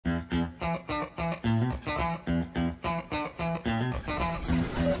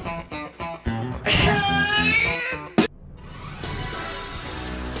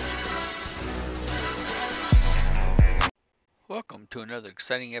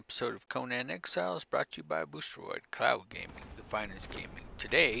exciting episode of Conan Exiles brought to you by Boosteroid Cloud Gaming, the finest gaming.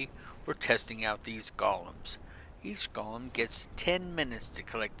 Today, we're testing out these golems. Each golem gets 10 minutes to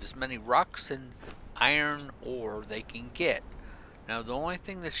collect as many rocks and iron ore they can get. Now, the only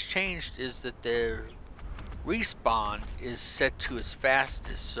thing that's changed is that their respawn is set to its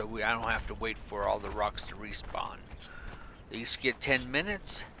fastest, so I don't have to wait for all the rocks to respawn. They each get 10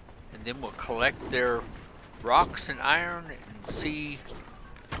 minutes, and then we'll collect their rocks and iron and see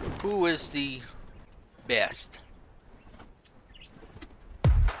who is the best.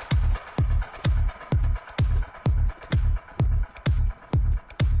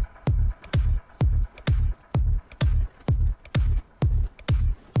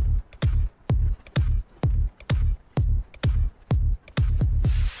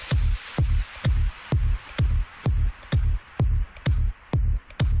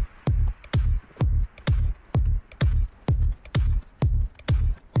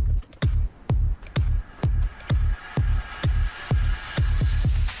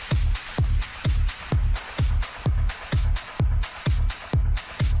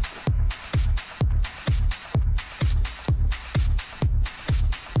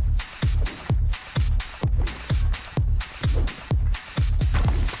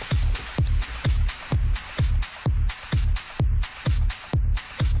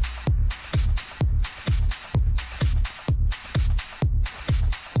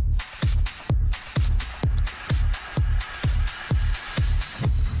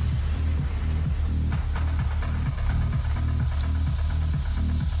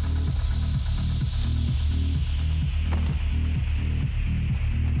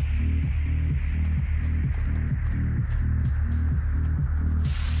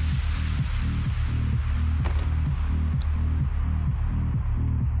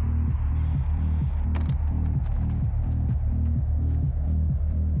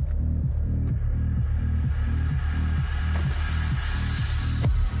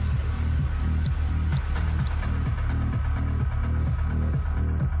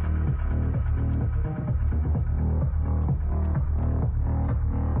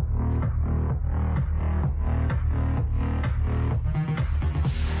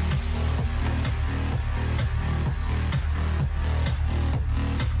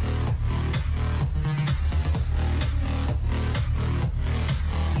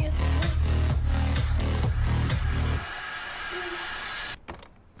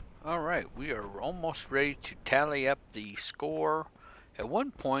 Alright, we are almost ready to tally up the score. At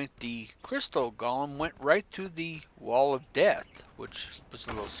one point, the crystal golem went right through the wall of death, which was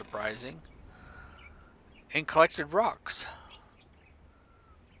a little surprising, and collected rocks.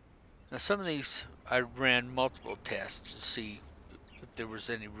 Now, some of these I ran multiple tests to see if there was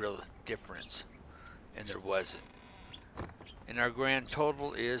any real difference, and there wasn't. And our grand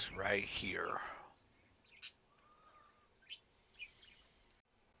total is right here.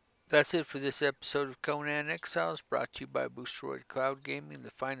 That's it for this episode of Conan Exiles, brought to you by Boosteroid Cloud Gaming,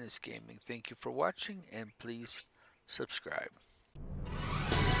 the finest gaming. Thank you for watching, and please subscribe.